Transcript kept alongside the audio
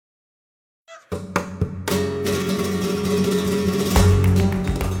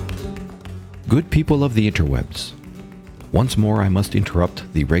Good people of the interwebs, once more I must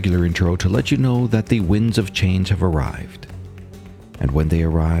interrupt the regular intro to let you know that the winds of change have arrived. And when they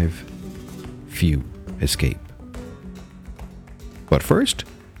arrive, few escape. But first,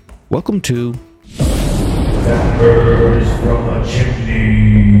 welcome to That bird is from a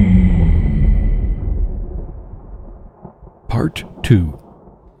chimney. Part 2.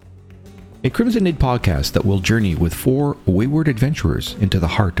 A Crimsonade podcast that will journey with 4 wayward adventurers into the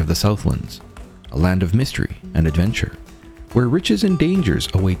heart of the Southlands, a land of mystery and adventure, where riches and dangers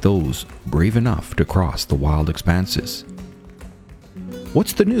await those brave enough to cross the wild expanses.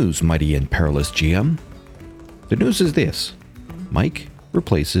 What's the news, mighty and perilous GM? The news is this: Mike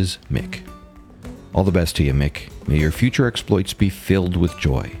replaces Mick. All the best to you, Mick. May your future exploits be filled with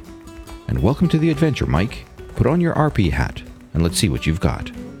joy. And welcome to the adventure, Mike. Put on your RP hat, and let's see what you've got.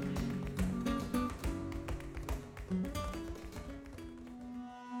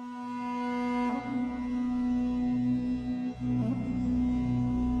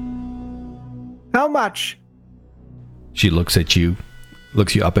 How much? She looks at you,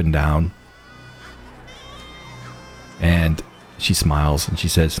 looks you up and down, and she smiles and she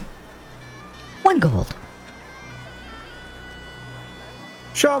says, 1 gold.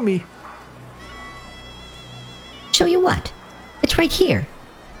 Show me. Show you what? It's right here.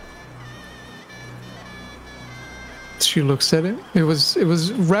 She looks at it. It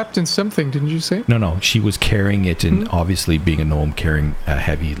was wrapped in something, didn't you say? No, she was carrying it, and obviously being a gnome carrying a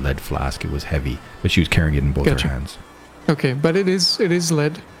heavy lead flask, it was heavy, but she was carrying it in both Gotcha. her hands. Okay, but it is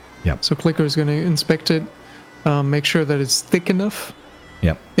lead. Yep. So Clicker is going to inspect it, make sure that it's thick enough,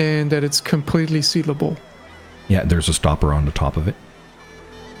 Yep. and that it's completely sealable. Yeah, there's a stopper on the top of it.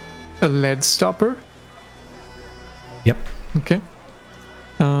 A lead stopper. Yep. Okay.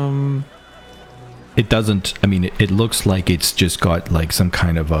 It doesn't, I mean, it looks like it's just got like some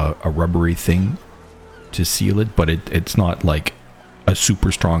kind of a rubbery thing to seal it, but it's not like a super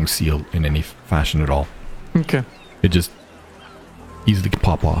strong seal in any fashion at all. Okay. It just easily can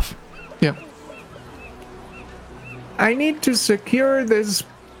pop off. Yep. I need to secure this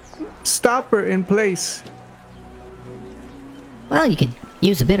stopper in place. Well, you could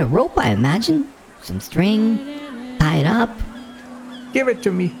use a bit of rope, I imagine. Some string, tie it up. Give it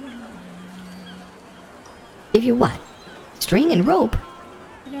to me. Give you what? String and rope?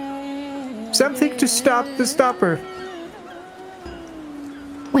 Something to stop the stopper.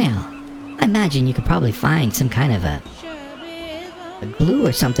 Well, I imagine you could probably find some kind of a glue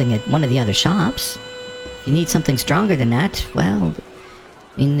or something at one of the other shops. If you need something stronger than that, well,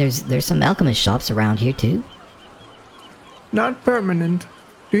 I mean, there's some alchemist shops around here too. Not permanent.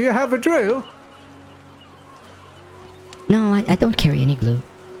 Do you have a drill? No, I don't carry any glue.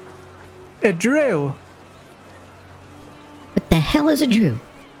 A drill? What the hell is a drill?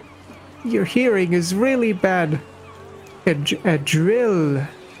 Your hearing is really bad. A drill.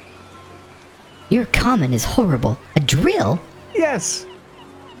 Your common is horrible. A drill? Yes.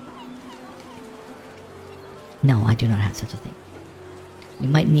 No, I do not have such a thing. You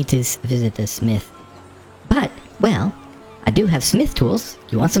might need to visit the smith. But, well, I do have smith tools.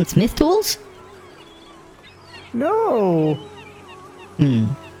 You want some smith tools? No.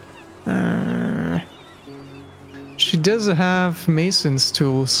 She does have mason's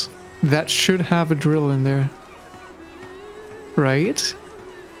tools. That should have a drill in there. Right?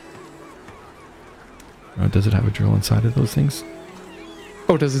 Does it have a drill inside of those things?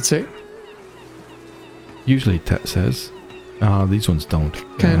 Oh, does it say? Usually it says. These ones don't.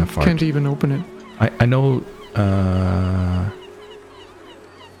 Can't even open it. I know.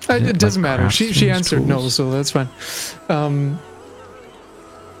 It doesn't like matter. She craftsman's answered no, tools? so that's fine.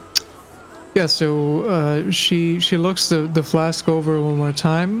 Yeah, so she looks the flask over one more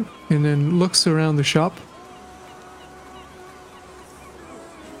time and then looks around the shop.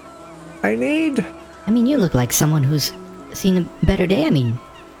 I mean, you look like someone who's seen a better day. I mean,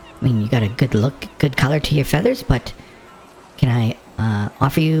 you got a good look, good color to your feathers, but can I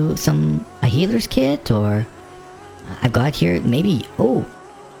offer you a healer's kit, or I've got here maybe,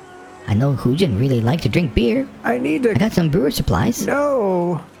 I know Hujin really like to drink beer. I got some brewer supplies.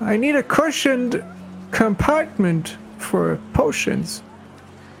 No, I need a cushioned compartment for potions.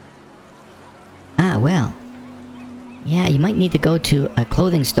 Ah, well. Yeah, you might need to go to a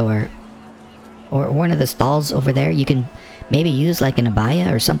clothing store or one of the stalls over there. You can maybe use like an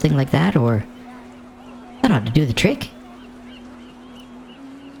abaya or something like that, or that ought to do the trick.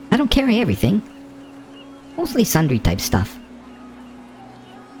 I don't carry everything. Mostly sundry type stuff.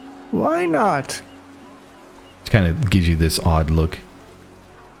 Why not? It kind of gives you this odd look.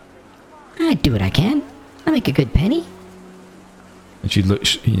 I do what I can. I make a good penny. And she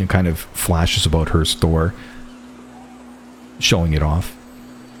looks, kind of flashes about her store, showing it off.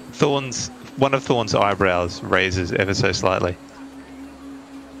 One of Thorn's eyebrows raises ever so slightly.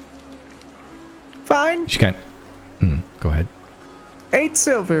 Fine. She can't. Go ahead. 8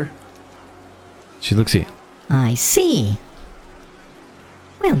 silver. She looks at you. I see.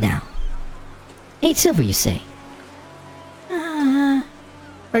 Well now. 8 silver, you say?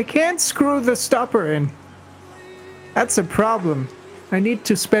 I can't screw the stopper in. That's a problem. I need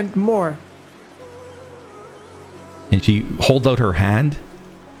to spend more. And she holds out her hand,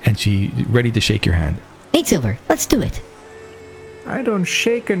 and she ready to shake your hand. 8 silver, let's do it. I don't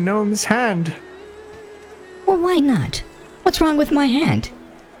shake a gnome's hand. Well, why not? What's wrong with my hand?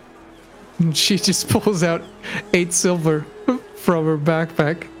 And she just pulls out 8 silver from her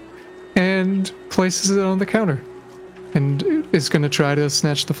backpack and places it on the counter. And is going to try to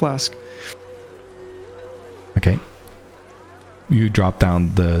snatch the flask. Okay. You drop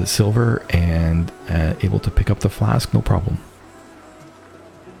down the silver and able to pick up the flask, no problem.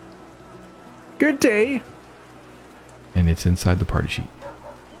 Good day. And it's inside the party sheet.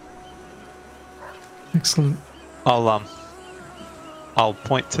 Excellent. I'll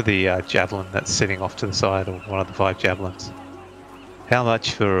point to the javelin that's sitting off to the side, or one of the 5 javelins. How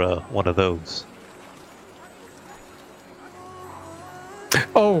much for one of those?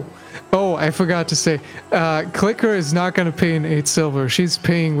 Oh, I forgot to say. Clicker is not going to pay in 8 silver. She's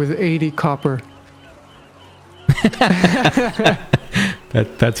paying with 80 copper.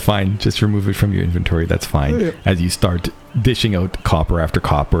 That's fine. Just remove it from your inventory. That's fine. Yeah. As you start dishing out copper after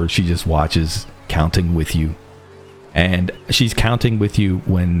copper, she just watches, counting with you. And she's counting with you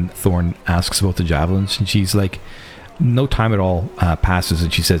when Thorn asks about the javelins. And she's like, no time at all passes.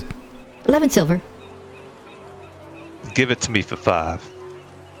 And she says, 11 silver. Give it to me for 5.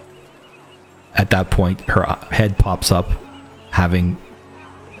 at that point, her head pops up,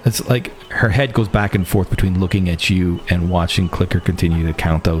 it's like her head goes back and forth between looking at you and watching Clicker continue to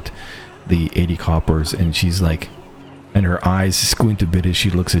count out the 80 coppers, and she's like, and her eyes squint a bit as she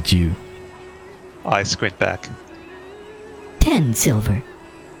looks at you. I squint back. 10 silver.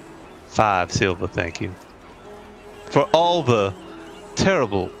 5 silver, thank you. For all the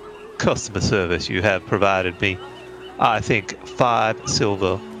terrible customer service you have provided me, I think 5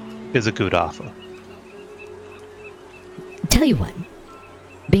 silver is a good offer. Tell you what,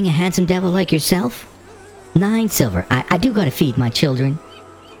 being a handsome devil like yourself, 9 silver. I do gotta feed my children.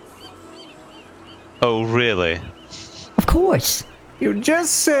 Oh, really? Of course. You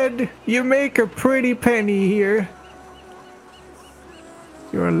just said you make a pretty penny here.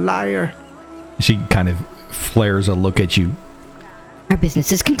 You're a liar. She kind of flares a look at you. Our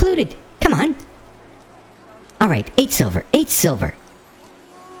business is concluded. Come on. All right, 8 silver, 8 silver.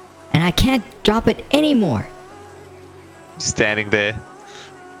 And I can't drop it anymore. Standing there,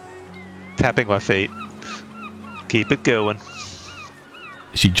 tapping my feet. Keep it going.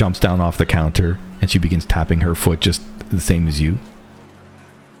 She jumps down off the counter and she begins tapping her foot just the same as you.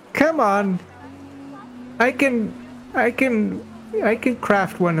 Come on. I can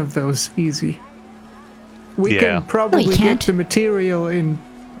craft one of those easy. We Yeah. can probably No, you get can't. the material in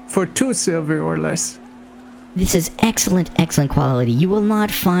for 2 silver or less. This is excellent, excellent quality. You will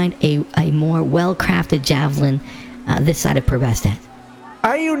not find a more well-crafted javelin this side of Perbestet.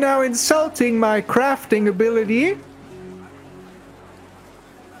 Are you now insulting my crafting ability?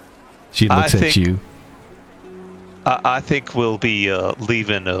 She looks I at think- you. I think we'll be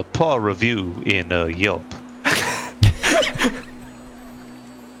leaving a poor review in Yelp.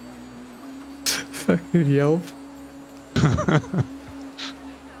 Fucking Yelp.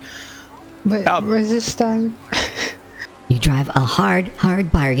 But Um, resist time. You drive a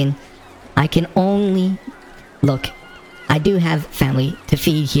hard bargain. I can only... Look, I do have family to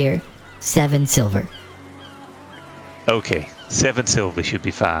feed here. 7 silver. Okay, 7 silver should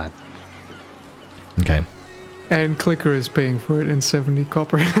be fine. Okay. And Clicker is paying for it in 70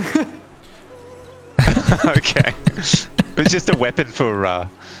 copper. Okay. It's just a weapon for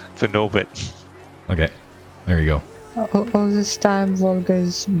Norbert. Okay. There you go. All this time, Volga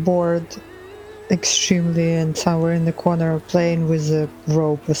is bored extremely and somewhere in the corner playing with a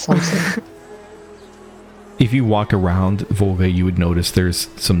rope or something. If you walk around Volga, you would notice there's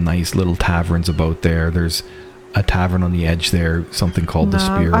some nice little taverns about there. There's a tavern on the edge there, something called the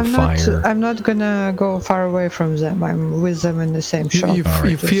Spear of Fire. I'm not gonna go far away from them. I'm with them in the same shop. You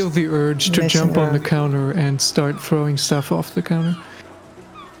Alright. feel the urge to Messing jump on the around. counter and start throwing stuff off the counter.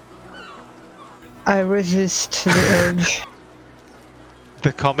 I resist the urge.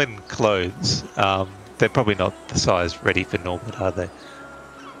 The common clothes, they're probably not the size ready for Norbert, are they?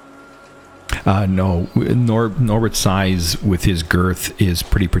 No, Norbert's size with his girth is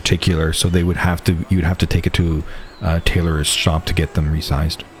pretty particular, so you'd have to take it to a tailor's shop to get them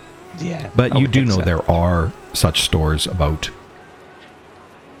resized. Yeah. But I you would do think know so. there are such stores about.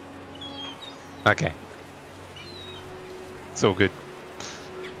 Okay. It's all good.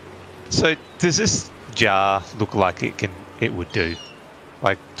 So does this jar look like it would do?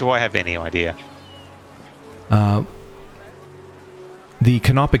 Like, do I have any idea? The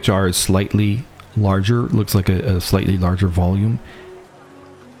canopic jar is slightly larger, looks like a slightly larger volume,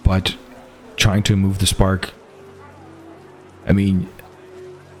 but trying to move the spark, I mean,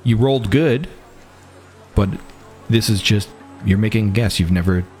 you rolled good, but this is just, you're making a guess. You've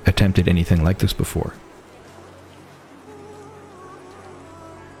never attempted anything like this before.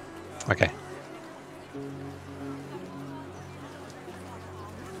 Okay.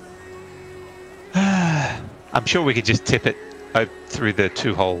 I'm sure we could just tip it through the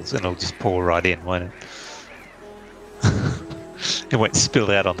 2 holes and it'll just pour right in, won't it? It won't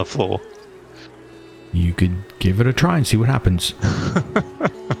spill out on the floor. You could give it a try and see what happens.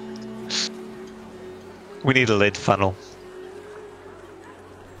 We need a lead funnel.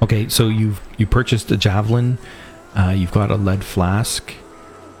 Okay, so you purchased a javelin, you've got a lead flask,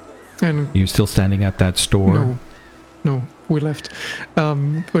 And you're still standing at that store. no, we left.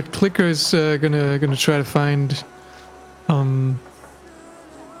 But Clicker's gonna try to find.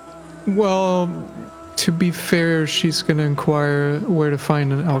 Well, to be fair, she's gonna inquire where to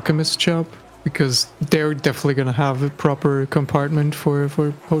find an alchemist shop because they're definitely gonna have a proper compartment for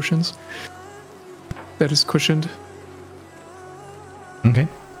potions that is cushioned. Okay.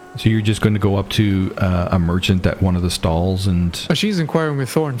 So you're just going to go up to a merchant at one of the stalls and... She's inquiring with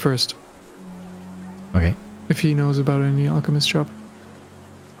Thorn first Okay. if he knows about any alchemist shop.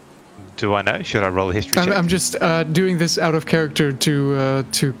 Do I know? Should I roll a history check? I'm just doing this out of character to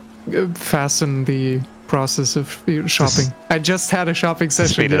fasten the process of shopping. I just had a shopping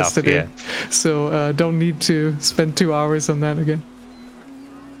session Speed it up, yesterday, yeah. so don't need to spend 2 hours on that again.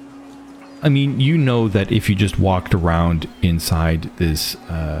 I mean, you know that if you just walked around inside this,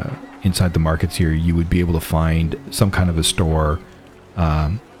 inside the markets here, you would be able to find some kind of a store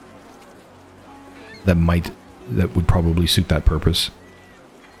that would probably suit that purpose.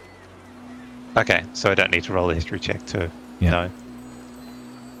 Okay, so I don't need to roll a history check to Yeah. know.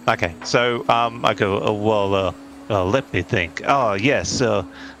 Okay, so I go, let me think. Oh, yes,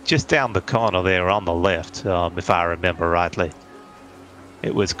 just down the corner there on the left, if I remember rightly.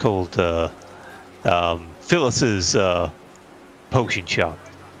 It was called Phyllis's Potion Shop.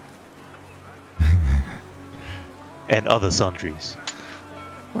 And other sundries.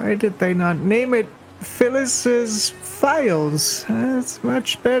 Why did they not name it Phyllis's Files? That's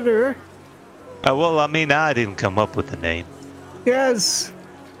much better. Well, I mean, I didn't come up with the name. Yes.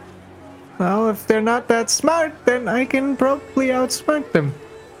 Well, if they're not that smart, then I can probably outsmart them.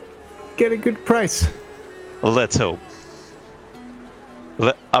 Get a good price. Well, let's hope.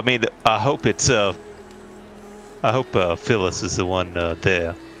 I hope it's Phyllis is the one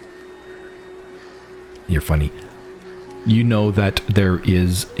there. You're funny. You know that there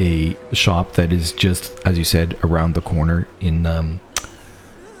is a shop that is just, as you said, around the corner in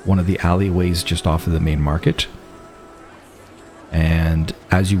one of the alleyways just off of the main market. And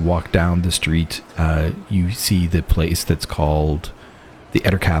as you walk down the street, you see the place that's called the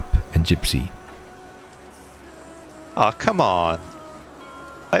Ettercap and Gypsy. Oh, come on.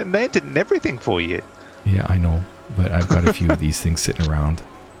 I abandoned everything for you. Yeah, I know, but I've got a few of these things sitting around.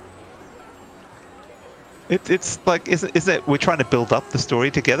 It's like, isn't it? We're trying to build up the story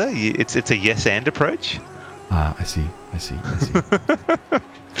together. It's a yes and approach. Ah, I see.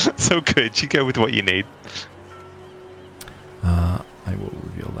 So good. You go with what you need. I will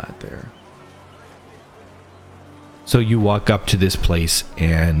reveal that there. So you walk up to this place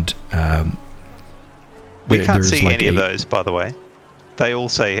and We can't there's see like any of those, by the way. They all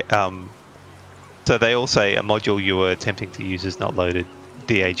say so they all say a module you were attempting to use is not loaded.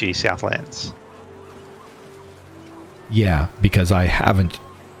 DAG Southlands. Yeah, because I haven't.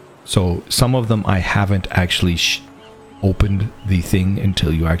 So some of them I haven't actually opened the thing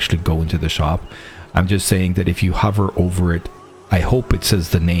until you actually go into the shop. I'm just saying that if you hover over it, I hope it says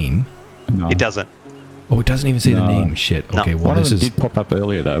the name. No. It doesn't. Oh, it doesn't even say the No. name. Shit. No. Okay, well One of this them is did pop up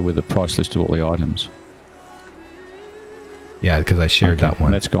earlier though with the price list of all the items. yeah, because I shared Okay, that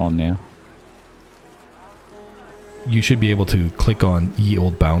one. That's gone now. You should be able to click on Ye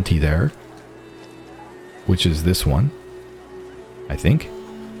Old Bounty there, which is this one, I think.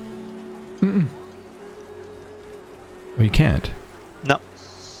 Oh, you can't. No.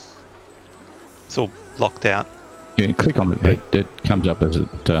 It's all locked out. You click on it, it comes up as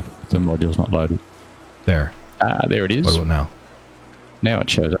the module's not loaded. There. There it is. What about now? Now it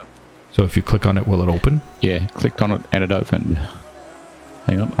shows up. So if you click on it, will it open? Yeah, clicked on it and it opened.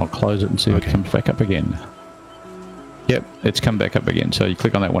 Hang on, I'll close it and see if it Okay. comes back up again. Yep, it's come back up again. So you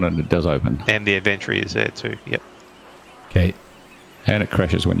click on that one and it does open. And the inventory is there too. Yep. Okay. And it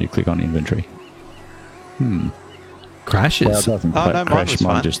crashes when you click on inventory. Crashes. Well, it doesn't Oh, quite no, mine crash, was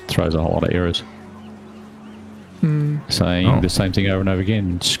mine fine. just throws a whole lot of errors. Saying Oh. the same thing over and over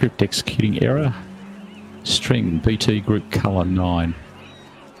again. Script executing error. String BT group color 9.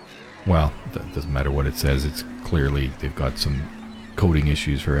 Well, that doesn't matter what it says. It's clearly they've got some coding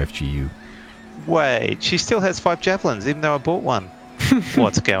issues for FGU. Wait, she still has 5 javelins, even though I bought one.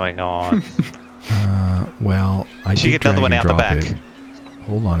 What's going on? Well, I She did get another drag one and out the drop back. it.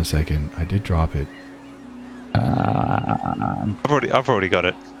 Hold on a second. I did drop it. I've already got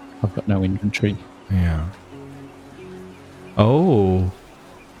it. I've got no inventory. Yeah. Oh.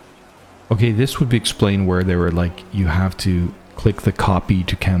 Okay, this would explain where they were like, you have to click the copy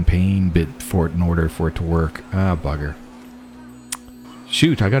to campaign bit for it in order for it to work. Ah, bugger.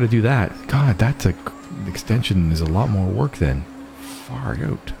 Shoot, I got to do that. God, that's the extension is a lot more work then. Far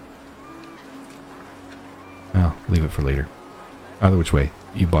out. Oh, leave it for later. Either which way,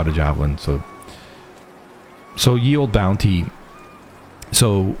 you bought a javelin, so yield bounty.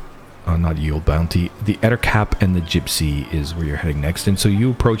 So, not yield bounty. The Ettercap and the Gypsy is where you're heading next, and so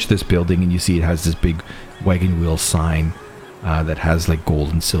you approach this building and you see it has this big wagon wheel sign that has like gold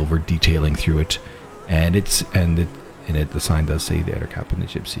and silver detailing through it, and the sign does say the Ettercap and the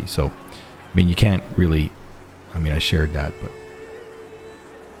Gypsy. So, I mean, you can't really. I mean, I shared that, but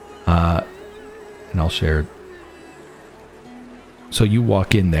and I'll share. So you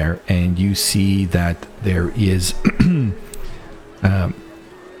walk in there and you see that there is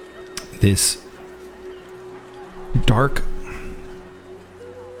this dark,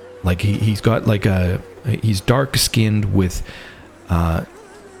 like he's got like he's dark skinned with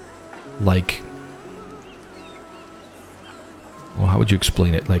like, well, how would you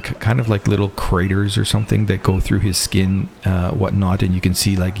explain it? Like kind of like little craters or something that go through his skin, whatnot, and you can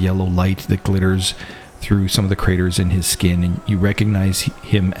see like yellow light that glitters through some of the craters in his skin, and you recognize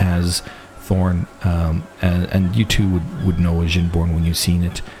him as Thorn, and you too would know as Jinborn when you've seen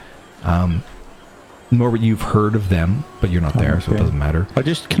it. Norbert, you've heard of them, but you're not there, so it doesn't matter.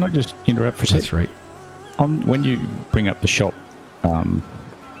 Can I just interrupt for a That's second? right. When you bring up the shop,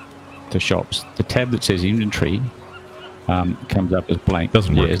 the shops, the tab that says inventory comes up as blank.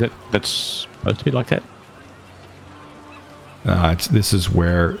 Doesn't work. Yeah, that's supposed to be like that? This is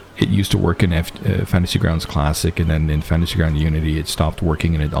where it used to work in Fantasy Grounds Classic, and then in Fantasy Ground Unity it stopped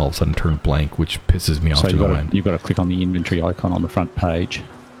working and it all of a sudden turned blank, which pisses me off So to no end. you've got to click on the inventory icon on the front page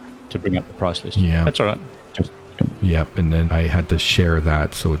to bring up the price list. Yeah. That's all right. Yep, and then I had to share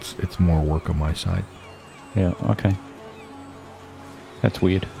that, so it's more work on my side. Yeah, okay. That's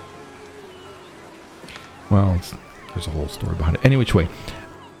weird. Well, there's a whole story behind it. Any which way.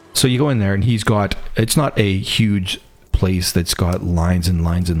 So you go in there and he's got, it's not a huge place that's got lines and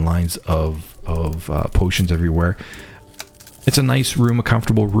lines and lines of potions everywhere. It's a nice room, a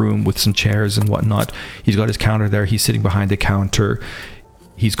comfortable room with some chairs and whatnot. He's got his counter there. He's sitting behind the counter.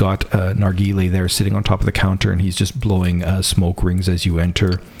 He's got Nargile there sitting on top of the counter, and he's just blowing smoke rings as you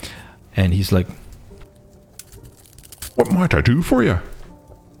enter. And he's like, What might I do for you?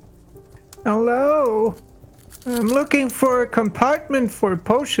 Hello. I'm looking for a compartment for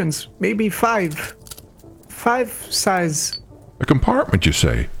potions. Maybe 5. 5 size. A compartment, you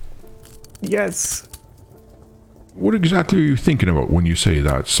say? Yes. What exactly are you thinking about when you say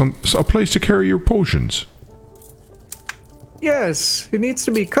that? A place to carry your potions? Yes. It needs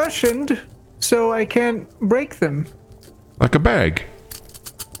to be cushioned so I can't break them. Like a bag?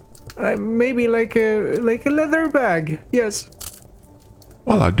 Maybe like a leather bag. Yes.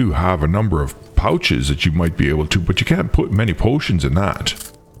 Well, I do have a number of pouches that you might be able to, but you can't put many potions in that.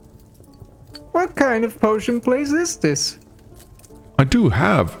 What kind of potion place is this? I do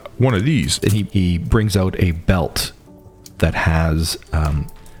have one of these. and he brings out a belt that has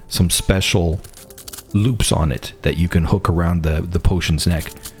some special loops on it that you can hook around the potion's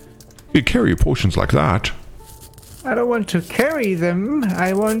neck. You carry your potions like that. I don't want to carry them.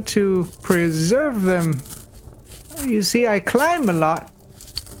 I want to preserve them. You see, I climb a lot.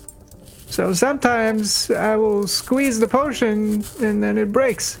 So sometimes I will squeeze the potion and then it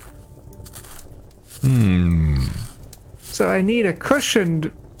breaks. So I need a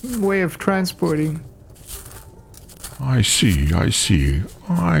cushioned way of transporting. I see.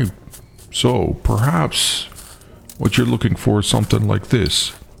 So, perhaps what you're looking for is something like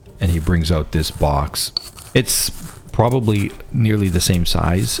this. And he brings out this box. It's probably nearly the same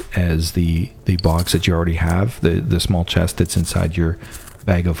size as the box that you already have, the small chest that's inside your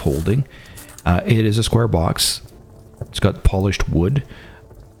bag of holding. It is a square box. It's got polished wood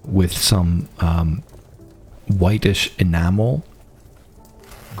with some whitish enamel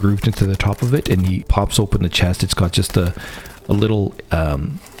grooved into the top of it, and he pops open the chest. It's got just a little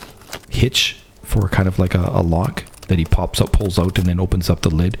hitch for kind of like a lock that he pulls out, and then opens up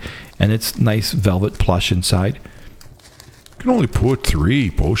the lid, and it's nice velvet plush inside. You can only put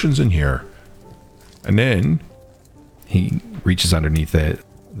 3 potions in here. And then He reaches underneath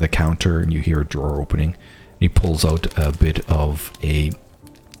the counter, and you hear a drawer opening. He pulls out a bit of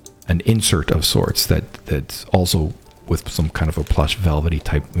an insert of sorts that's also with some kind of a plush velvety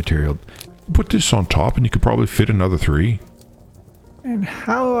type material. put this on top and you could probably fit another 3. And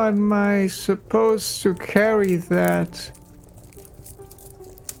how am I supposed to carry that?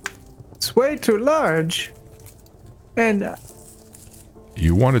 It's way too large. And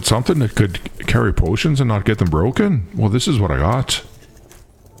You wanted something that could carry potions and not get them broken? Well, this is what I got.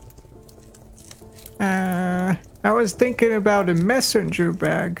 I was thinking about a messenger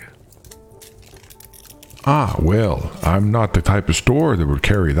bag. Ah, well, I'm not the type of store that would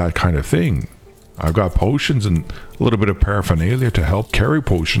carry that kind of thing. I've got potions and a little bit of paraphernalia to help carry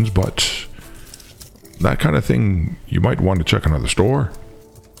potions, but that kind of thing, you might want to check another store.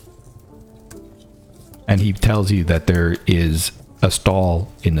 And he tells you that there is a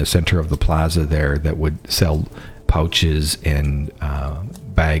stall in the center of the plaza there that would sell pouches and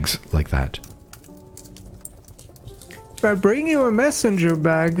bags like that. If I bring you a messenger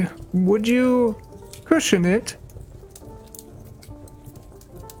bag, would you cushion it?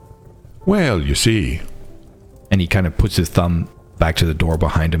 Well, you see, And he kind of puts his thumb back to the door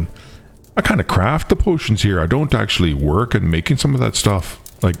behind him. I kind of craft the potions here. I don't actually work at making some of that stuff,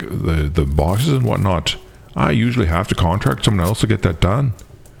 like the boxes and whatnot. I usually have to contract someone else to get that done.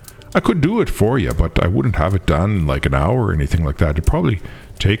 I could do it for you, but I wouldn't have it done in like an hour or anything like that. It'd probably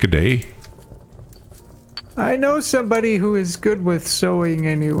take a day. I know somebody who is good with sewing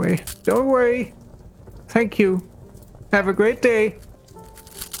anyway. Don't worry. Thank you. Have a great day.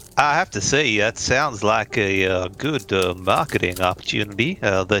 I have to say, that sounds like a good marketing opportunity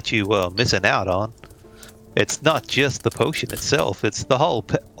that you are missing out on. It's not just the potion itself; it's the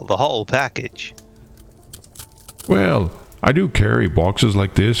whole package. Well, I do carry boxes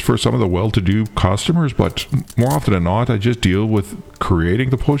like this for some of the well-to-do customers, but more often than not, I just deal with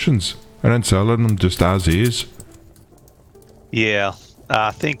creating the potions and then selling them just as is. Yeah,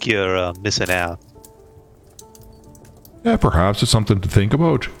 I think you're missing out. Yeah, perhaps it's something to think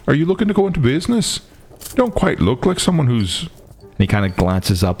about. Are you looking to go into business? You don't quite look like someone who's... And he kind of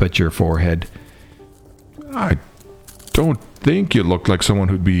glances up at your forehead. I don't think you look like someone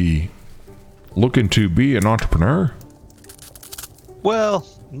who'd be looking to be an entrepreneur. Well,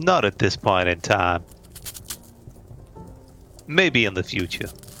 not at this point in time. Maybe in the future.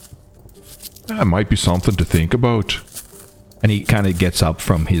 That might be something to think about. And he kind of gets up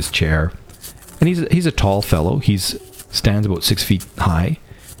from his chair. And he's a tall fellow. Stands about 6 feet high.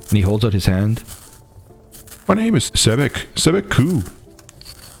 And he holds out his hand. My name is Sebek Koo.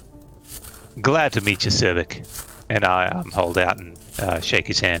 Glad to meet you, Civic. And I hold out and shake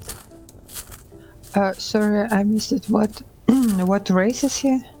his hand. Sorry, I missed it. What race is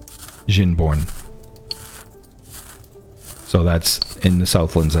he? Jinborn. So that's in the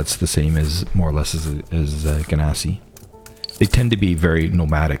Southlands. That's the same as more or less as Ganassi. They tend to be very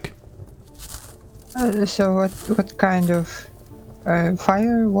nomadic. So what kind of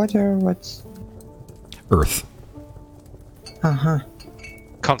fire, water, what's? Earth.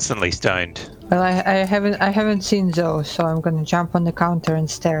 Constantly stoned. Well, I haven't seen those, so I'm gonna jump on the counter and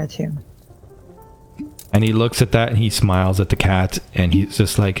stare at him. And he looks at that and he smiles at the cat and he's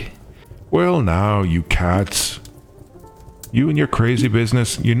just like, Well now, you cats. You and your crazy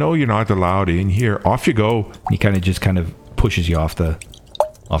business, you know you're not allowed in here. Off you go. he kind of pushes you off the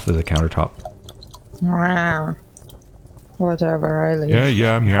countertop. Meow. Whatever, I leave.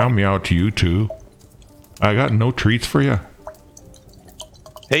 Yeah, meow meow to you too. I got no treats for you.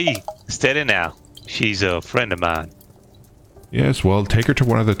 Hey, steady now. She's a friend of mine. Yes, well, take her to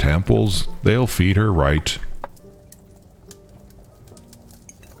one of the temples. They'll feed her right.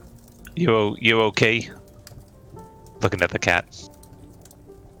 You okay? Looking at the cat.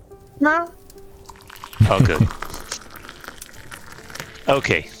 No. Oh, good.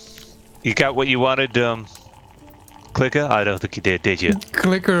 Okay. You got what you wanted, Clicker? I don't think you did you?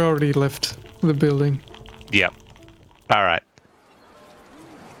 Clicker already left the building. Yep. Alright.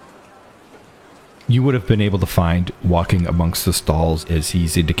 You would have been able to find, walking amongst the stalls as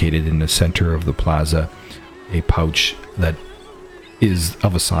he's indicated in the center of the plaza, a pouch that is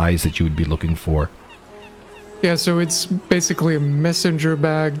of a size that you would be looking for. Yeah, so it's basically a messenger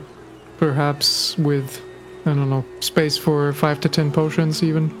bag, perhaps with, I don't know, space for 5 to 10 potions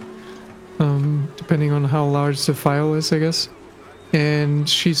even, depending on how large the file is, I guess. And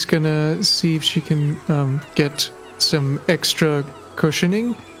she's gonna see if she can get some extra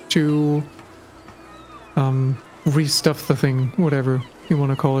cushioning to restuff the thing, whatever you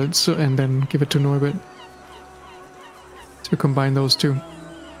want to call it, so, and then give it to Norbert to combine those two.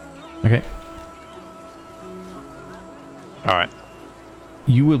 Okay. All right.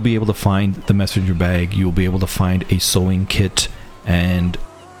 You will be able to find the messenger bag. You'll be able to find a sewing kit and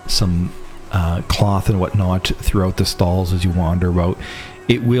some cloth and whatnot throughout the stalls as you wander about.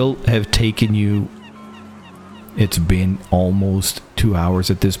 It will have taken you, it's been almost 2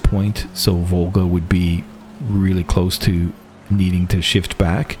 hours at this point, so Volga would be really close to needing to shift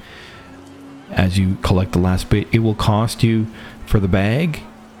back as you collect the last bit. It will cost you for the bag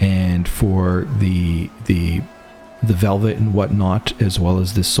and for the velvet and whatnot, as well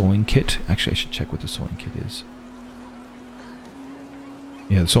as the sewing kit. Actually, I should check what the sewing kit is.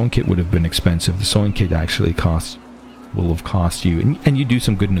 Yeah, the sewing kit would have been expensive. The sewing kit actually will have cost you, and you do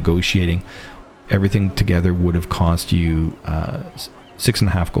some good negotiating. Everything together would have cost you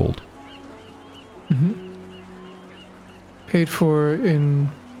 6.5 gold. Mm-hmm. Paid for in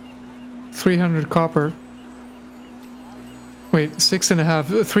 300 copper. Wait,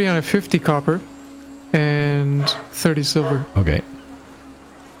 6.5, 350 copper and 30 silver. Okay.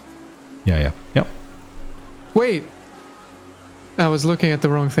 Yeah. Yep. Wait, I was looking at the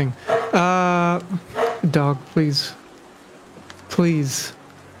wrong thing. Dog, please.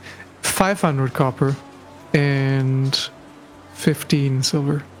 500 copper and 15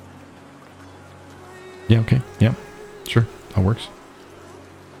 silver. Yeah, okay. Yeah. Sure. That works.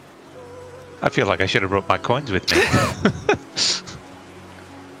 I feel like I should have brought my coins with me.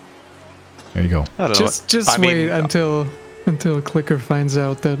 There you go. I don't know. Just wait until Clicker finds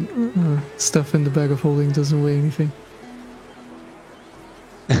out that stuff in the bag of holding doesn't weigh anything.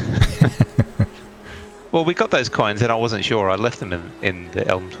 Well, we got those coins, and I wasn't sure. I left them in the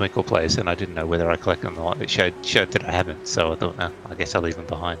Elm Twinkle place, and I didn't know whether I collected them or not. It showed that I haven't, so I thought, I guess I'll leave them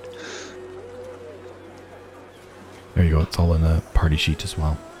behind. There you go. It's all in the party sheet as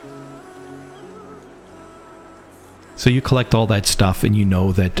well. So you collect all that stuff, and you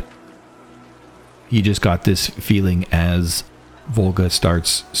know that you just got this feeling as Volga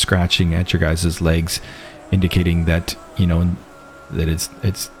starts scratching at your guys' legs, indicating that, you know, that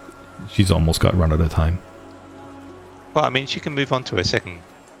it's she's almost got run out of time. Well, I mean, she can move on to a second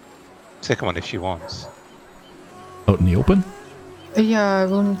one if she wants. Out in the open? Yeah, I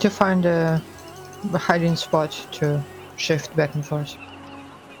will need to find a hiding spot to shift back and forth.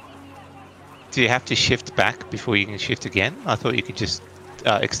 Do you have to shift back before you can shift again? I thought you could just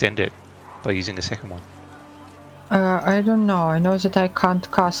extend it by using the second one. I don't know. I know that I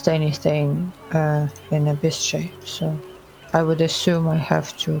can't cast anything in Abyss shape, so I would assume I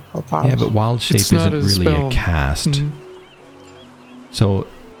have to pop out. Yeah, but Wild Shape It's not isn't a really spell. a cast. Mhm. So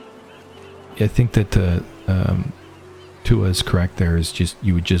I think that Tua is correct there. Is just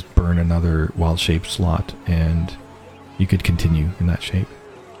you would just burn another Wild Shape slot and you could continue in that shape.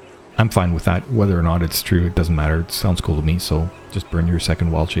 I'm fine with that. Whether or not it's true, it doesn't matter. It sounds cool to me, so just burn your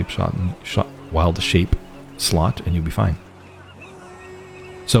second Wild Shape Wild Shape slot and you'll be fine.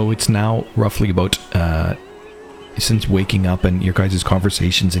 So it's now roughly about since waking up and your guys'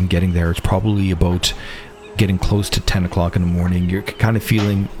 conversations and getting there, it's probably about getting close to 10 o'clock in the morning. You're kind of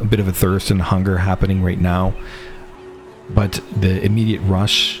feeling a bit of a thirst and hunger happening right now, but the immediate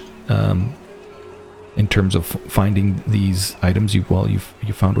rush in terms of finding these items, you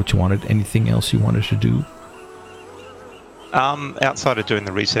found what you wanted. Anything else you wanted to do? Outside of doing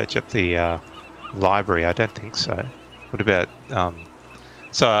the research at the library, I don't think so. What about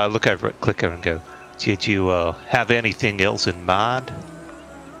so I look over at Clicker and go, did you have anything else in mind?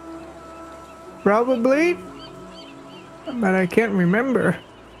 Probably, but I can't remember.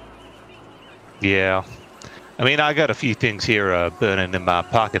 Yeah. I mean, I got a few things here burning in my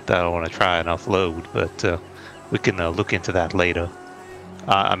pocket that I want to try and offload, but we can look into that later.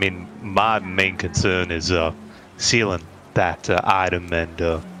 I mean, my main concern is sealing that item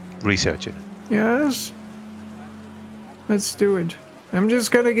and researching it. Yes. Let's do it. I'm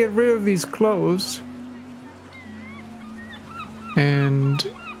just gonna get rid of these clothes. And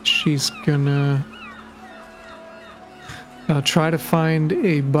she's gonna try to find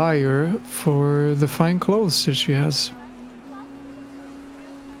a buyer for the fine clothes that she has.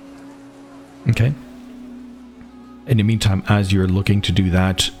 Okay. In the meantime, as you're looking to do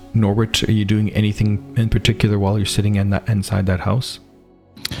that, Norbert, are you doing anything in particular while you're sitting inside that house?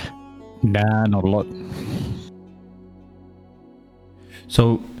 Nah, not a lot.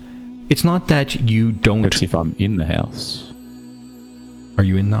 So, it's not that you don't... That's if I'm in the house. Are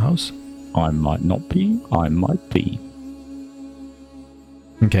you in the house? I might not be. I might be.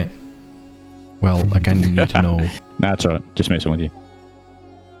 Okay. Well, I kind of need to know... No, that's alright. Just messing with you.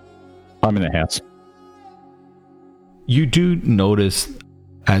 I'm in the house. You do notice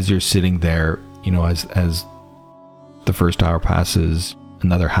as you're sitting there, you know, as the first hour passes,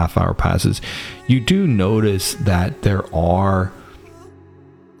 another half hour passes, you do notice that the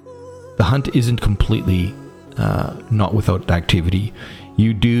hunt isn't completely not without activity.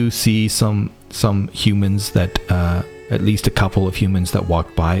 You do see some humans that, at least a couple of humans that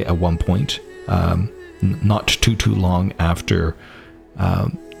walked by at one point, not too long after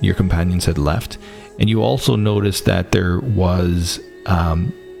your companions had left. And you also notice that there was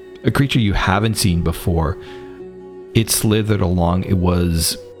a creature you haven't seen before. It slithered along. It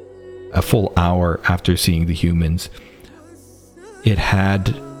was a full hour after seeing the humans. It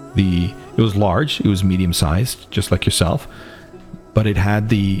was large. It was medium-sized, just like yourself. But it had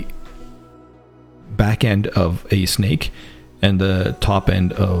the back end of a snake and the top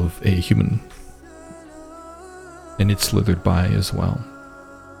end of a human. And it slithered by as well.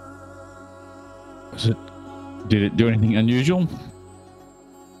 Did it do anything unusual?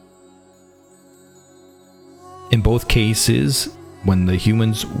 In both cases, when the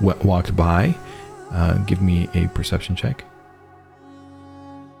humans walked by, give me a perception check.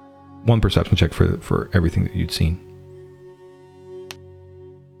 One perception check for everything that you'd seen.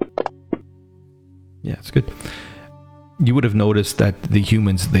 Yeah, it's good. You would have noticed that the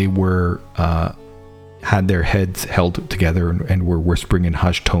humans, they were had their heads held together and were whispering in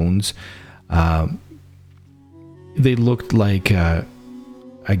hushed tones. They looked like, I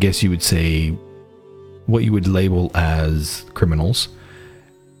guess you would say, what you would label as criminals.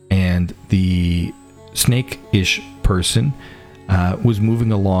 And the snake-ish person was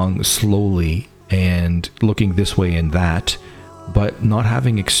moving along slowly and looking this way and that, but not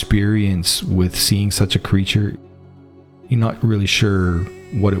having experience with seeing such a creature. You're not really sure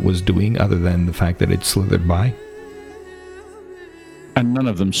what it was doing other than the fact that it slithered by. And none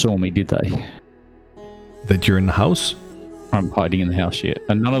of them saw me, did they? That you're in the house? I'm hiding in the house yet.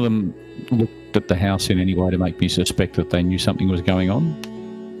 And none of them looked at the house in any way to make me suspect that they knew something was going on?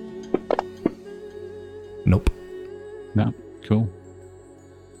 Nope. No, cool.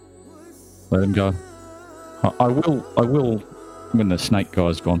 Let him go. I will, when the snake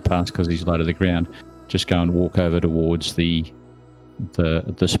guy's gone past because he's low to the ground, just go and walk over towards the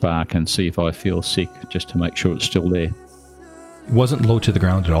spark and see if I feel sick, just to make sure it's still there. It wasn't low to the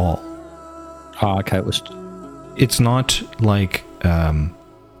ground at all. Oh, okay. It's not like,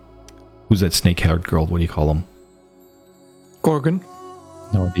 who's that snake-haired girl? What do you call them? Gorgon.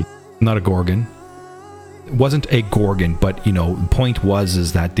 No idea. Not a gorgon. It wasn't a gorgon, but, you know, the point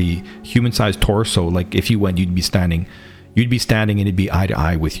is that the human-sized torso, like, if you went, you'd be standing and it'd be eye to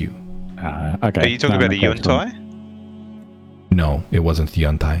eye with you. Okay. Are you talking about a Yuntai? No, it wasn't the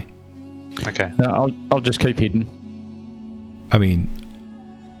Yuntai. Okay. No, I'll just keep hidden. I mean,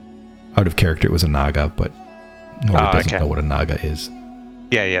 out of character, it was a Naga, but nobody doesn't know what a Naga is.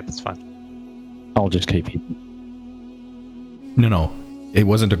 Yeah, that's fine. I'll just keep hidden. No, it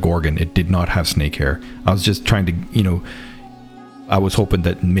wasn't a Gorgon. It did not have snake hair. I was just trying to, you know, I was hoping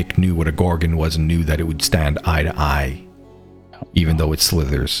that Mick knew what a Gorgon was and knew that it would stand eye to eye, even though it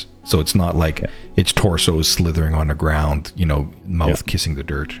slithers. So it's not like its torso is slithering on the ground, you know, mouth kissing the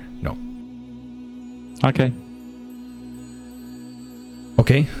dirt. No. Okay.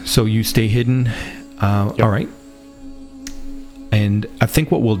 Okay, so you stay hidden. All right. And I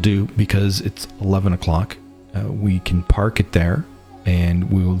think what we'll do, because it's 11 o'clock, we can park it there,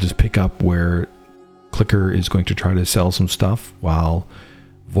 and we will just pick up where Clicker is going to try to sell some stuff while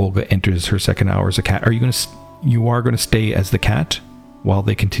Volga enters her second hour as a cat. You are going to stay as the cat while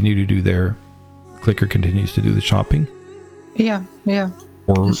they continue to do their... Clicker continues to do the shopping? Yeah.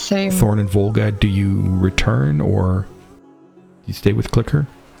 Or Same. Thorn and Volga, do you return, or do you stay with Clicker?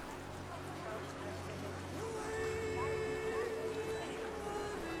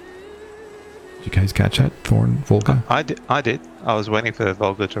 Did you guys catch that? Thorn, Volga? I did. I was waiting for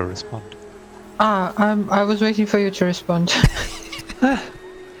Volga to respond. I was waiting for you to respond.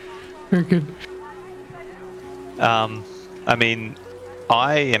 Very good. I mean,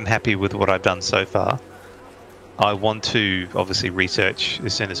 I am happy with what I've done so far. I want to obviously research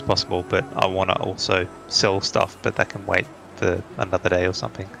as soon as possible, but I want to also sell stuff, but that can wait for another day or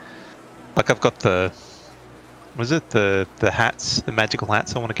something. Like I've got the Was it the hats, the magical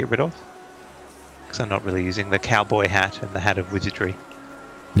hats I want to get rid of? Because I'm not really using the cowboy hat and the hat of wizardry.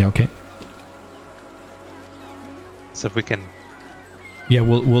 Yeah, okay. So if we can... Yeah,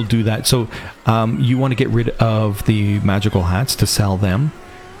 we'll do that. So you want to get rid of the magical hats to sell them.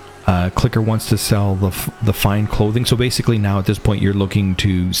 Clicker wants to sell the fine clothing. So basically now at this point you're looking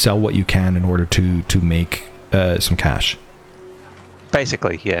to sell what you can in order to make some cash.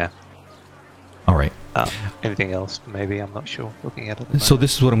 Basically, yeah. All right. Anything else, maybe, I'm not sure. Looking at it. So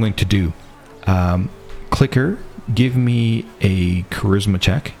this is what I'm going to do. Clicker, give me a charisma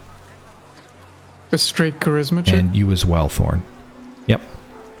check. A straight charisma check? And you as well, Thorn. Yep.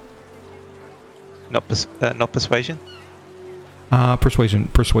 Not persuasion?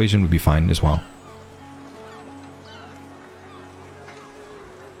 Persuasion would be fine as well.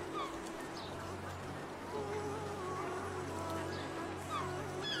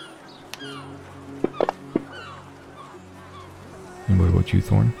 And what about you,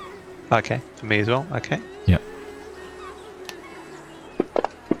 Thorn? Okay, for me as well. Okay. Yeah.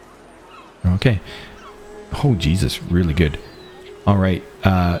 Okay. Oh, Jesus, really good. All right.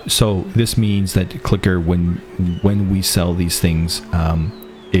 So this means that Clicker, when we sell these things,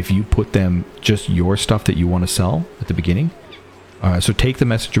 if you put them just your stuff that you want to sell at the beginning, so take the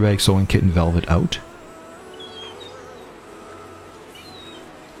messenger bag, sewing kit, and velvet out.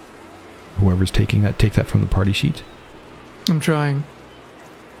 Whoever's taking that, take that from the party sheet. I'm trying.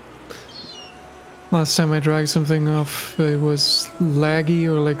 Last time I dragged something off, it was laggy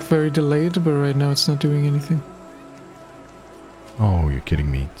or like very delayed, but right now it's not doing anything. Oh, you're kidding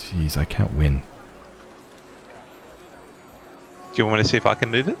me. Jeez, I can't win. Do you want to see if I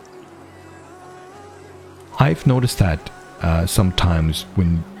can move it? I've noticed that sometimes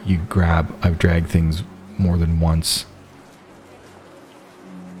when you I've dragged things more than once.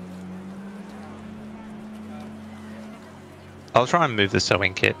 I'll try and move the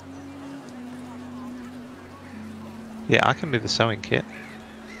sewing kit. Yeah, I can move the sewing kit.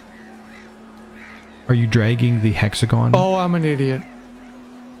 Are you dragging the hexagon? Oh, I'm an idiot.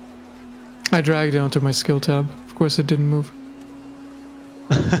 I dragged it onto my skill tab. Of course it didn't move.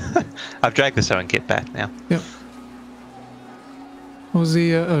 I've dragged the sewing kit back now. Yep. What was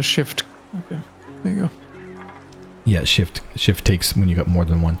the shift? Okay, there you go. Yeah, shift takes when you got more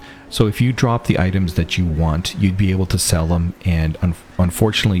than one. So if you drop the items that you want, you'd be able to sell them, and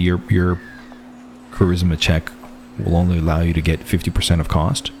unfortunately your charisma check will only allow you to get 50% of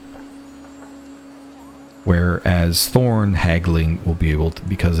cost. Whereas Thorn haggling will be able to,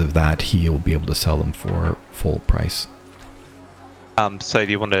 because of that, he will be able to sell them for full price. So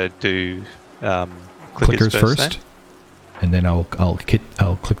do you want to do Clickers first, then? and then I'll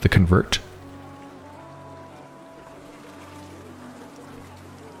click the convert.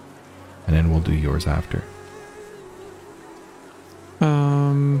 And then we'll do yours after.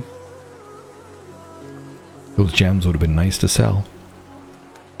 Those gems would have been nice to sell.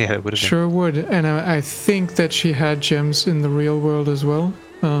 Yeah, it would have been. Sure would. And I think that she had gems in the real world as well.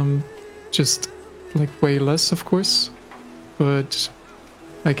 Just like way less, of course. But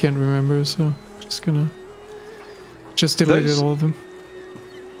I can't remember, so just gonna delete all of them.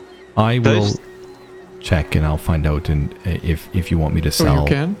 I will check and I'll find out, and if you want me to sell. Oh, you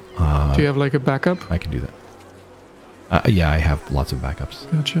can? Do you have like a backup? I can do that. Yeah, I have lots of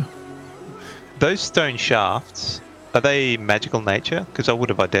backups. Gotcha. Those stone shafts, are they magical nature? Because I would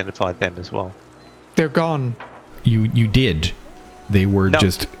have identified them as well. They're gone. You did. They were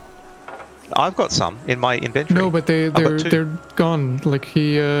just. I've got some in my inventory. No, but they're gone. Like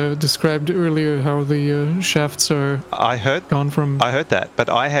he described earlier, how the shafts are. I heard gone from. I heard that, but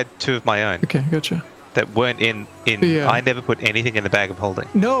I had two of my own. Okay, gotcha. That weren't in. Yeah. I never put anything in the bag of holding.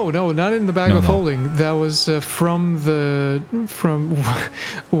 No, not in the bag of holding. That was from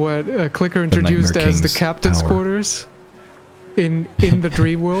what Clicker introduced as the captain's quarters in the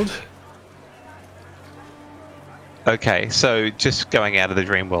dream world. Okay, so just going out of the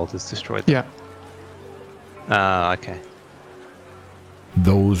dream world has destroyed them. Yeah. Okay.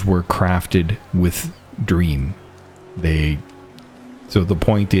 Those were crafted with Dream. So the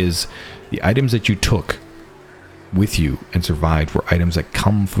point is, the items that you took with you and survived were items that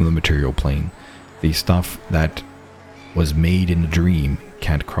come from the material plane. The stuff that was made in the dream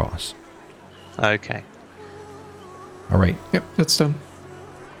can't cross. Okay. All right. Yep, that's done.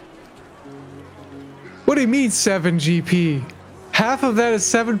 What do you mean 7 GP? Half of that is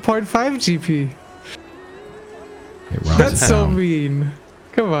 7.5 GP. That's so mean.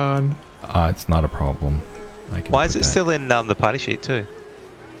 Come on. It's not a problem. Why is it still in the party sheet too?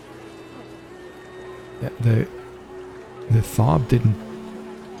 The Thob didn't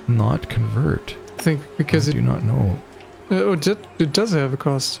not convert. think because I do not know. it does have a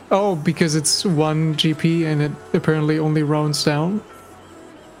cost. Oh, because it's 1 GP and it apparently only rounds down.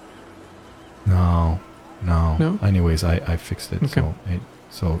 No. No? Anyways, I fixed it. Okay.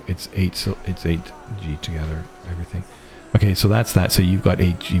 So it's 8. So it's 8 G together. Everything. Okay, so that's that. So you've got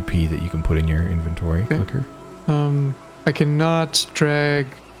 8 GP that you can put in your inventory. Okay. Clicker. I cannot drag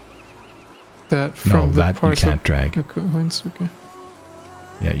that No, from the that you parcel. can't drag. Coins. Okay.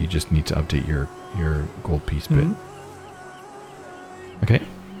 Yeah, you just need to update your gold piece bit. Mhm. Okay.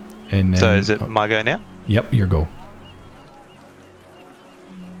 And then, So is it my go now? Yep, your go.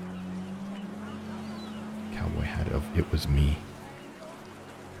 Cowboy hat of it was me.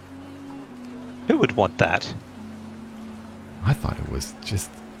 Who would want that? I thought it was just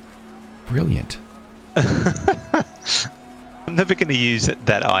brilliant. I'm never going to use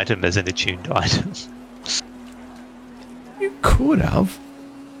that item as an attuned item. You could have.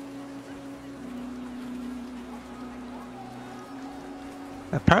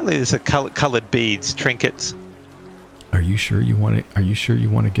 Apparently, there's a coloured beads, trinkets. Are you sure you want to? Are you sure you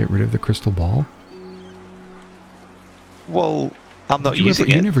want to get rid of the crystal ball? Well, I'm not you using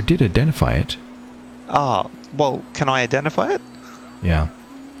You it. never did identify it. Ah, well, can I identify it? Yeah.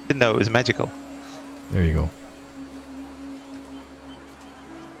 Didn't know it was magical. There you go.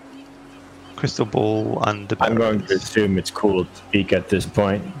 Crystal ball under. I'm going to assume it's cool to speak at this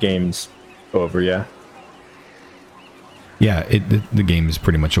point. Game's over, yeah? Yeah. The game is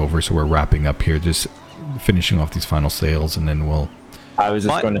pretty much over, so we're wrapping up here, just finishing off these final sales, and then we'll. I was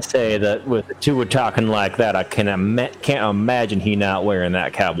just What? going to say that with the two talking like that, I can't imagine he not wearing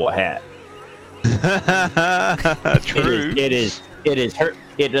that cowboy hat. True.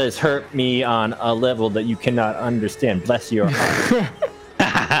 It has hurt me on a level that you cannot understand. Bless your heart.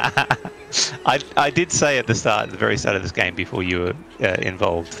 I did say at the very start of this game, before you were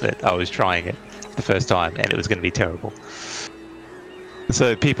involved, that I was trying it the first time and it was going to be terrible.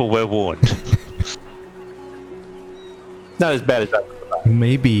 So people were warned. Not as bad as I.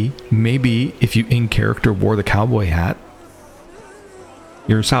 Maybe if you in character wore the cowboy hat,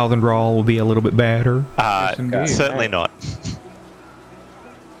 your southern drawl will be a little bit better. indeed. Certainly not.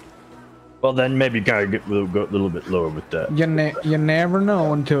 Well, then maybe you gotta get a little bit lower with that. You never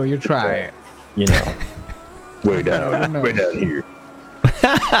know until you try it. You know, way No. way down here.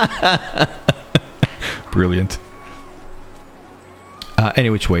 Brilliant. Any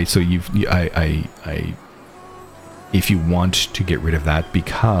which way, so if you want to get rid of that,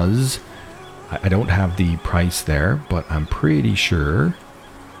 because I don't have the price there, but I'm pretty sure.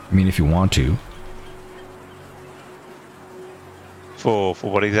 I mean, if you want to. For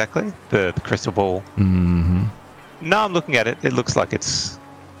what exactly? The crystal ball. Mm-hmm. No, I'm looking at it. It looks like it's.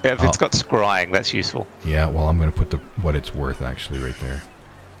 If it's got scrying, that's useful. Yeah, well, I'm going to put what it's worth actually right there.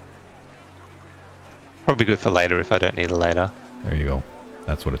 Probably good for later if I don't need it later. There you go.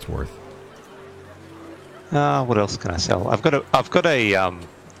 That's what it's worth. What else can I sell? I've got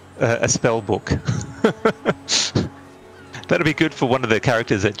a spell book. That'd be good for one of the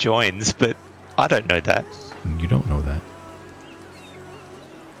characters that joins, but I don't know that, You don't know that.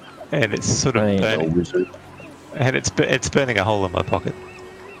 and it's sort of I ain't no burning, wizard. and it's burning a hole in my pocket.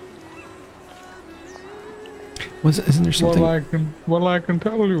 Isn't there something? Well, I can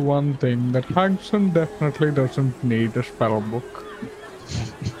tell you one thing, that Hudson definitely doesn't need a spell book.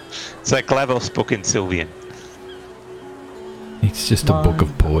 It's like Glavos' book in Sylvian. It's just a book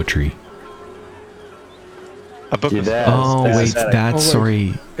of poetry. A book See of that? Oh That's wait, pathetic. that's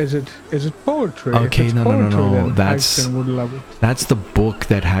sorry. Is it poetry? Okay, If it's no, poetry, then that's- Hudson would love it. That's the book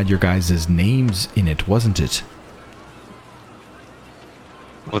that had your guys' names in it, wasn't it?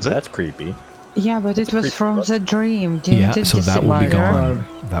 Was it? That's creepy. Yeah, but it was from the dream. Didn't Yeah, it so that will be disappear? gone.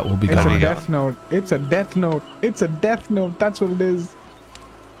 That will be It's a gone. death note. It's a death note. It's a death note. That's what it is.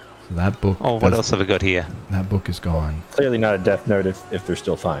 So that book. Oh, what else have I got here? That book is gone. Clearly not a death note if they're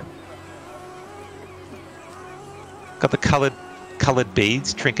still fine. Got the coloured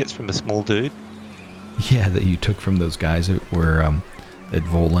beads, trinkets from a small dude. Yeah, that you took from those guys that were that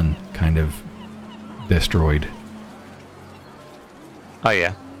Volan kind of destroyed. Oh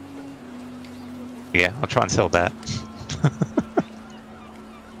yeah. Yeah, I'll try and sell that.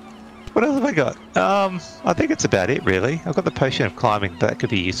 What else have I got? I think it's about it really. I've got the potion of climbing, but that could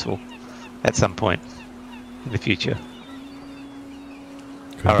be useful at some point in the future.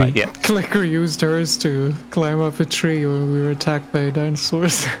 Could Alright, be. yeah. Clicker used hers to climb up a tree when we were attacked by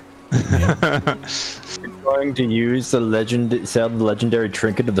dinosaurs. Going to use the legendary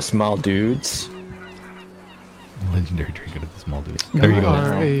trinket of the small dudes. Legendary trinket of the small dudes. There you You go.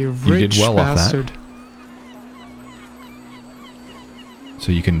 are a You did rich well off that. bastard.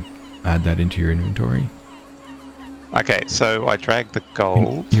 So you can add that into your inventory. Okay, so I dragged the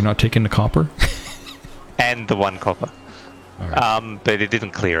gold You're not taking the copper? and the 1 copper. All right. But it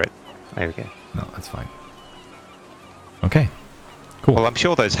didn't clear it. There we go. No, that's fine. Okay. Cool. Well, I'm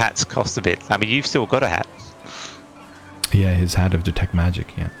sure those hats cost a bit. I mean, you've still got a hat. Yeah, his hat of detect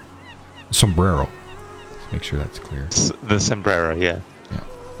magic, yeah. Sombrero. Let's make sure that's clear. The sombrero, yeah. Yeah.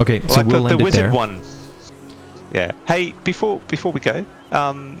 Okay, Well, so I we'll thought end the it wizard there. one. Yeah. Hey, before we go,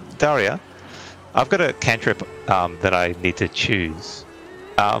 Daria, I've got a cantrip that I need to choose.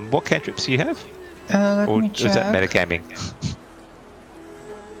 What cantrips do you have? Let Or me is that check. metagaming?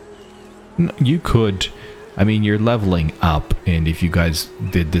 You could. I mean, you're leveling up, and if you guys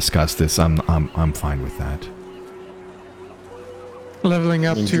did discuss this, I'm fine with that. Leveling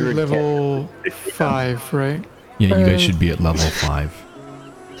up In to Druid level 5, right? Yeah, you guys should be at level 5.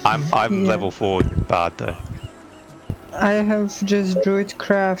 I'm Yeah. level 4 bard though. I have just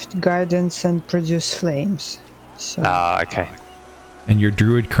Druidcraft, Guidance, and Produce Flames. So Okay. And your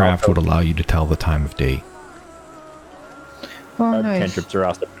druid craft would allow you to tell the time of day. oh, nice. Cantrips are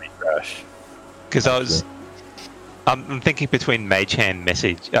also pretty trash. Because I'm thinking between Mage Hand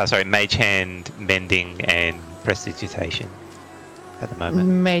Mage Hand Mending and Prestidigitation at the moment.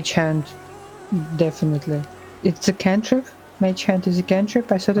 Mage Hand, definitely. It's a cantrip. Mage Hand is a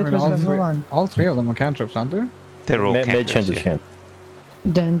cantrip. I thought it was level 1. all three of them are cantrips, aren't they? They're all Mage cantrips, Hand's a yeah. champ.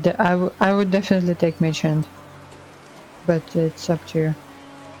 Then I would definitely take Mage Hand. But it's up to you.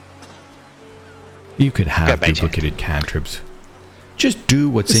 You could have Got Mage Hand. duplicated cantrips. Just do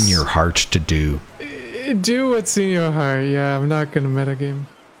what's in your heart to do. Do what's in your heart. Yeah, I'm not gonna metagame.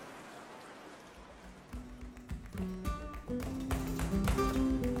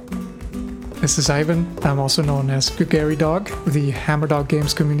 This is Ivan. I'm also known as Gary Dog, the Hammerdog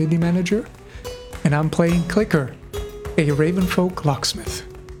Games community manager, and I'm playing Clicker, a Ravenfolk locksmith.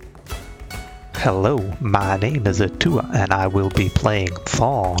 Hello, my name is Atua, and I will be playing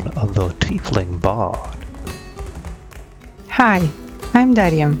Fawn, the Tiefling Bard. Hi, I'm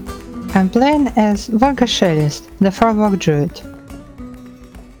Darium. I'm playing as Vargashelist, the Farvog Druid.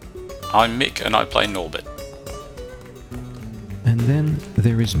 I'm Mick and I play Norbert. And then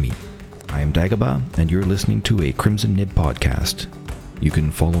there is me. I am Dagobah, and you're listening to a Crimson Nib podcast. You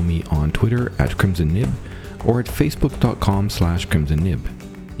can follow me on Twitter at Crimson Nib or at facebook.com/Crimson Nib.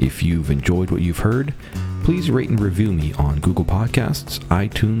 If you've enjoyed what you've heard, please rate and review me on Google Podcasts,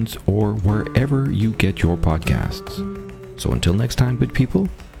 iTunes, or wherever you get your podcasts. So until next time, good people,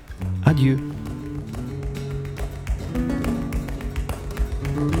 adieu.